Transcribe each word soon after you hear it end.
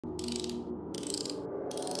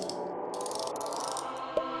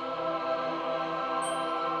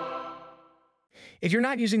If you're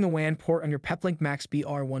not using the WAN port on your Peplink MAX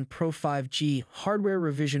BR1 Pro 5G hardware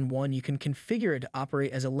revision 1, you can configure it to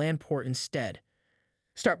operate as a LAN port instead.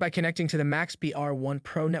 Start by connecting to the MAX BR1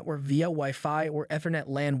 Pro network via Wi-Fi or Ethernet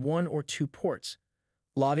LAN 1 or 2 ports.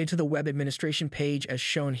 Log into the web administration page as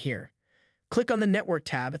shown here. Click on the Network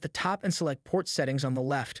tab at the top and select Port Settings on the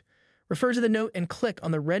left. Refer to the note and click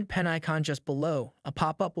on the red pen icon just below. A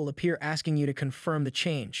pop-up will appear asking you to confirm the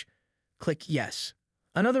change. Click Yes.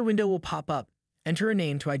 Another window will pop up. Enter a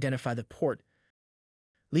name to identify the port.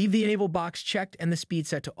 Leave the Enable box checked and the speed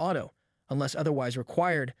set to Auto, unless otherwise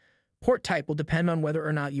required. Port type will depend on whether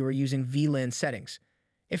or not you are using VLAN settings.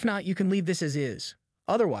 If not, you can leave this as is.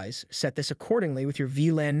 Otherwise, set this accordingly with your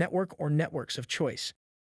VLAN network or networks of choice.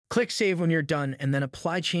 Click Save when you're done and then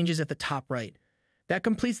Apply changes at the top right. That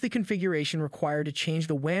completes the configuration required to change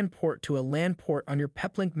the WAN port to a LAN port on your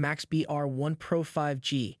Peplink MAX BR1 Pro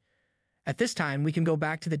 5G. At this time, we can go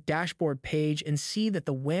back to the dashboard page and see that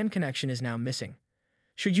the WAN connection is now missing.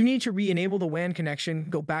 Should you need to re-enable the WAN connection,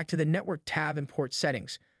 go back to the Network tab and Port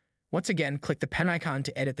Settings. Once again, click the pen icon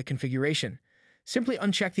to edit the configuration. Simply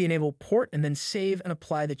uncheck the Enable port and then save and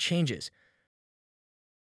apply the changes.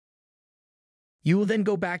 You will then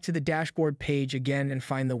go back to the dashboard page again and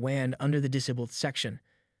find the WAN under the Disabled section.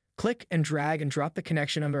 Click and drag and drop the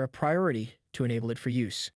connection under a priority to enable it for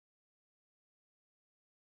use.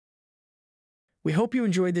 We hope you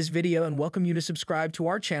enjoyed this video and welcome you to subscribe to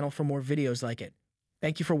our channel for more videos like it.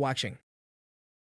 Thank you for watching.